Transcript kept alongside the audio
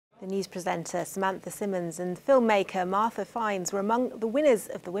The news presenter Samantha Simmonds and filmmaker Martha Fiennes were among the winners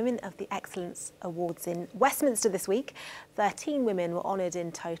of the Women of the Excellence Awards in Westminster this week. 13 women were honoured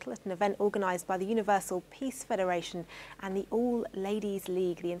in total at an event organised by the Universal Peace Federation and the All Ladies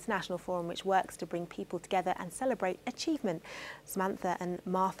League, the international forum which works to bring people together and celebrate achievement. Samantha and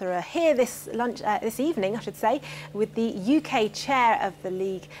Martha are here this evening, I should say, with the UK chair of the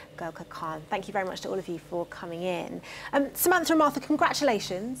league, Gulrukh Khan. Thank you very much to all of you for coming in. Samantha and Martha,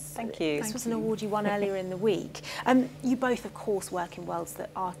 congratulations. Thank you. This was an award you won earlier in the week. You both, of course, work in worlds that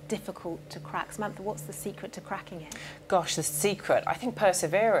are difficult to crack. Samantha, what's the secret to cracking it? Gosh, the secret, I think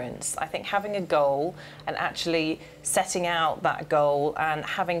perseverance. I think having a goal and actually setting out that goal and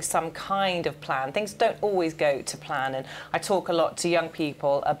having some kind of plan. Things don't always go to plan, and I talk a lot to young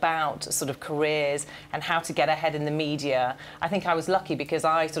people about sort of careers and how to get ahead in the media. I think I was lucky because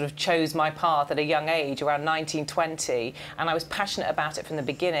I sort of chose my path at a young age, around 19, 20, and I was passionate about it from the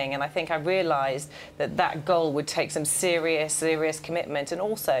beginning. And I think I realised that that goal would take some serious commitment and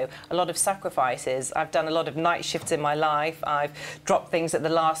also a lot of sacrifices. I've done a lot of night shifts in my life. I've dropped things at the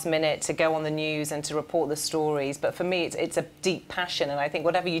last minute to go on the news and to report the stories. But for me, it's a deep passion. And I think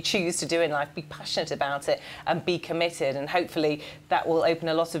whatever you choose to do in life, be passionate about it and be committed. And hopefully that will open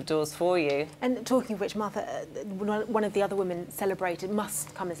a lot of doors for you. And talking of which, Martha, one of the other women celebrated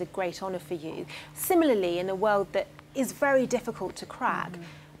must come as a great honour for you. Similarly, in a world that is very difficult to crack,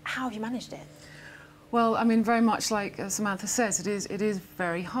 how have you managed it? Well, I mean, very much like Samantha says, it is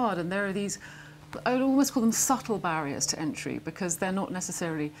very hard, and there are these, I would almost call them subtle barriers to entry because they're not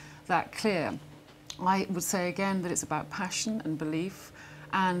necessarily that clear. I would say again that it's about passion and belief,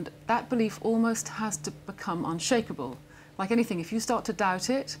 and that belief almost has to become unshakable. Like anything, if you start to doubt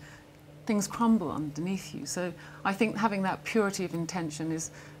it, things crumble underneath you. So I think having that purity of intention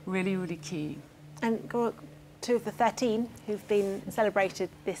is really, really key. And Gulrukh, two of the 13 who've been celebrated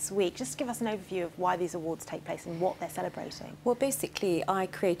this week. Just give us an overview of why these awards take place and what they're celebrating. Well, basically, I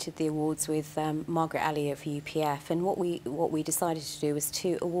created the awards with Margaret Ali of UPF, and what we decided to do was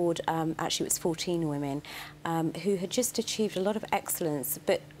to award, actually it was 14 women who had just achieved a lot of excellence,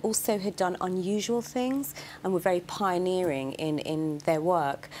 but also had done unusual things and were very pioneering in their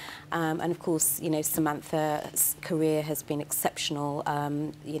work. And of course, you know, Samantha's career has been exceptional,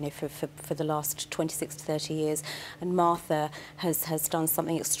 you know, for the last 26 to 30 years. And Martha has done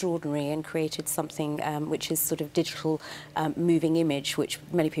something extraordinary and created something which is sort of digital moving image, which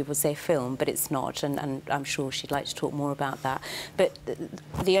many people say film, but it's not, and I'm sure she'd like to talk more about that. But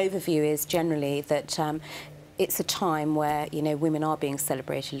the overview is generally that it's a time where, you know, women are being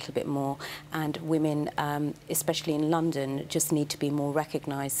celebrated a little bit more, and women, especially in London, just need to be more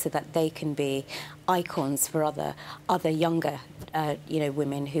recognised so that they can be icons for other younger, you know,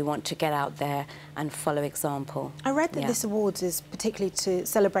 women who want to get out there and follow example. I read that this awards is particularly to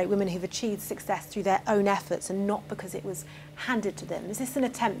celebrate women who've achieved success through their own efforts and not because it was handed to them. Is this an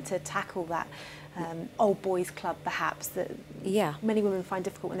attempt to tackle that old boys club, perhaps, that many women find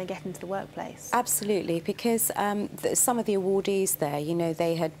difficult when they get into the workplace? Absolutely, because some of the awardees there, you know,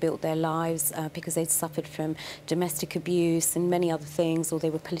 they had built their lives because they'd suffered from domestic abuse and many other things, or they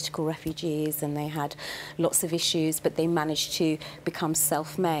were political refugees and they had lots of issues, but they managed to become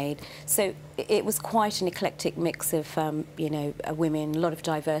self-made. So it was quite an eclectic mix of, you know, women, a lot of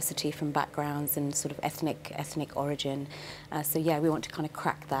diversity from backgrounds and sort of ethnic origin. So yeah, we want to kind of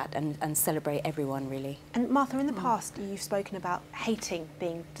crack that and celebrate everyone, really. And Martha, in the past, you've spoken about hating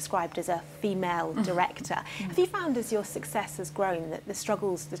being described as a female director. Have you found, as your success has grown, that the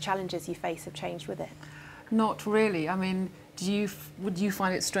struggles, the challenges you face have changed with it? Not really. I mean, would you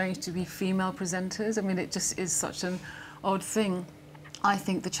find it strange to be female presenters? I mean, it just is such an odd thing. I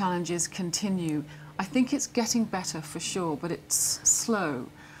think the challenges continue. I think it's getting better for sure, but it's slow.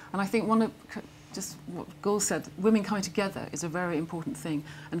 And I think just what Gul said, women coming together is a very important thing,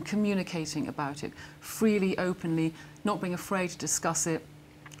 and communicating about it freely, openly, not being afraid to discuss it.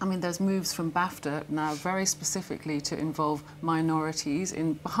 I mean, there's moves from BAFTA now very specifically to involve minorities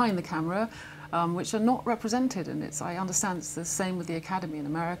behind the camera, which are not represented, and I understand it's the same with the Academy in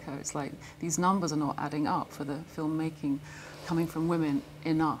America. It's like these numbers are not adding up for the filmmaking coming from women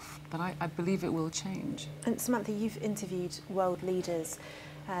enough, but I believe it will change. And Samantha, you've interviewed world leaders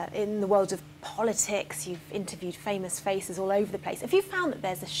in the world of politics, you've interviewed famous faces all over the place. Have you found that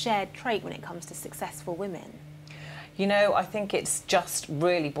there's a shared trait when it comes to successful women? You know, I think it's just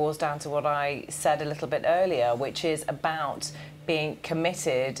really boils down to what I said a little bit earlier, which is about being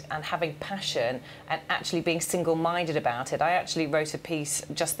committed and having passion and actually being single-minded about it. I actually wrote a piece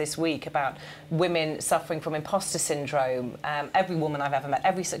just this week about women suffering from imposter syndrome. Every woman I've ever met,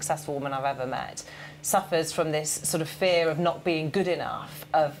 every successful woman I've ever met, suffers from this sort of fear of not being good enough,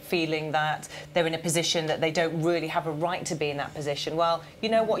 of feeling that they're in a position that they don't really have a right to be in that position. Well, you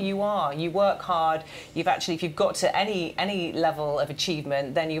know what you are. You work hard. If you've got to any level of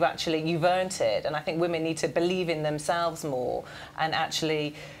achievement, then you've earned it. And I think women need to believe in themselves more and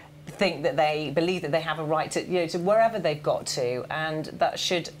actually think that they believe that they have a right to, to wherever they've got to, and that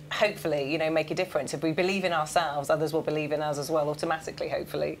should hopefully, make a difference. If we believe in ourselves, others will believe in us as well, automatically,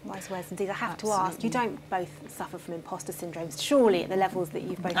 hopefully. Wise words indeed. I have to ask, you don't both suffer from imposter syndromes, surely, at the levels that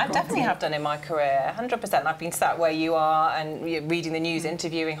you've both got? I definitely have done in my career, 100%. I've been sat where you are and reading the news,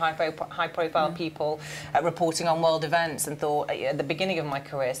 interviewing high-profile people, reporting on world events, and thought, at the beginning of my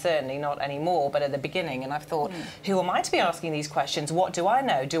career, certainly not anymore, but at the beginning, and I've thought, who am I to be asking these questions? What do I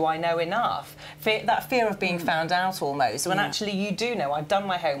know? Do I know enough? That fear of being found out almost, when actually you do know. I've done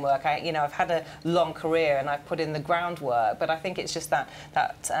my homework. I've had a long career and I've put in the groundwork, but I think it's just that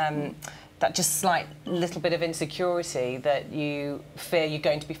just slight little bit of insecurity that you fear you're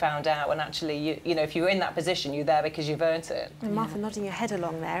going to be found out, when actually, if you're in that position, you're there because you've earned it. And Martha nodding your head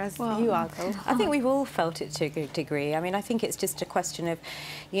along there, as you are, Gul. I think we've all felt it to a good degree. I mean, I think it's just a question of,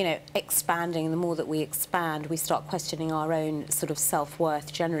 expanding. The more that we expand, we start questioning our own sort of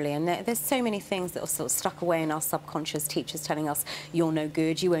self-worth generally. And there's so many things that are sort of stuck away in our subconscious, teachers telling us, you're no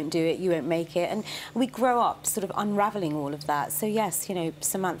good, you won't do it, you won't make it. And we grow up sort of unravelling all of that. So yes,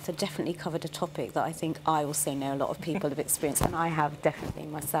 Samantha definitely covered a topic that I think I also know a lot of people have experienced, and I have definitely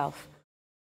myself.